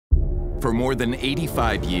For more than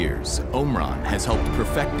 85 years, Omron has helped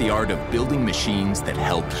perfect the art of building machines that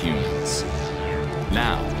help humans.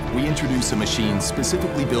 Now, we introduce a machine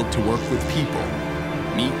specifically built to work with people.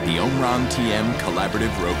 Meet the Omron TM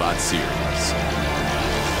Collaborative Robot Series.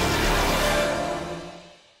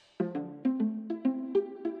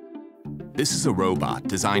 This is a robot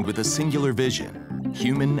designed with a singular vision,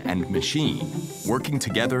 human and machine, working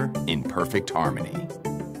together in perfect harmony.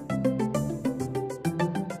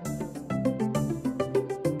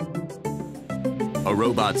 A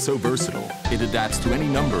robot so versatile, it adapts to any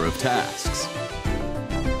number of tasks.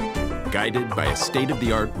 Guided by a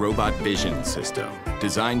state-of-the-art robot vision system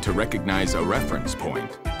designed to recognize a reference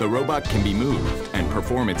point, the robot can be moved and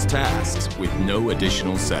perform its tasks with no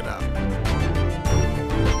additional setup.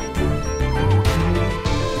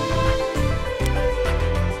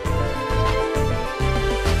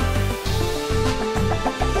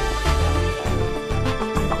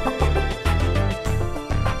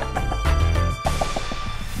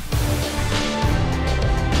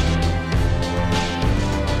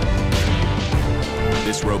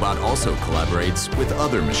 This robot also collaborates with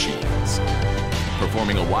other machines,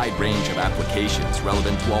 performing a wide range of applications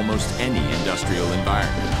relevant to almost any industrial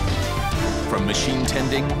environment. From machine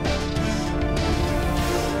tending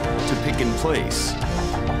to pick and place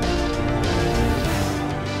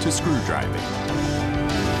to screwdriving.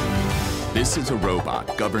 This is a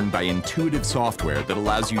robot governed by intuitive software that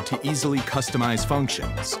allows you to easily customize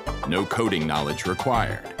functions. No coding knowledge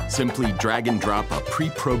required. Simply drag and drop a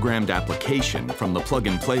pre-programmed application from the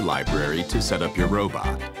plug-and-play library to set up your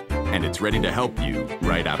robot. And it's ready to help you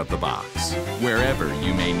right out of the box, wherever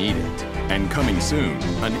you may need it. And coming soon,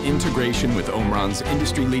 an integration with Omron's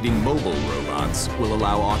industry-leading mobile robots will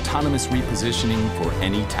allow autonomous repositioning for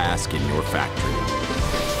any task in your factory.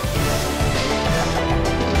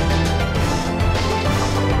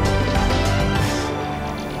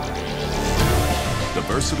 The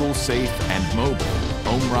versatile, safe, and mobile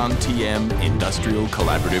Omron TM Industrial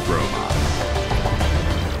Collaborative Robot.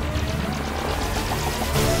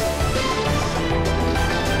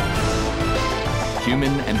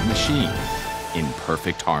 Human and machine in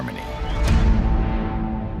perfect harmony.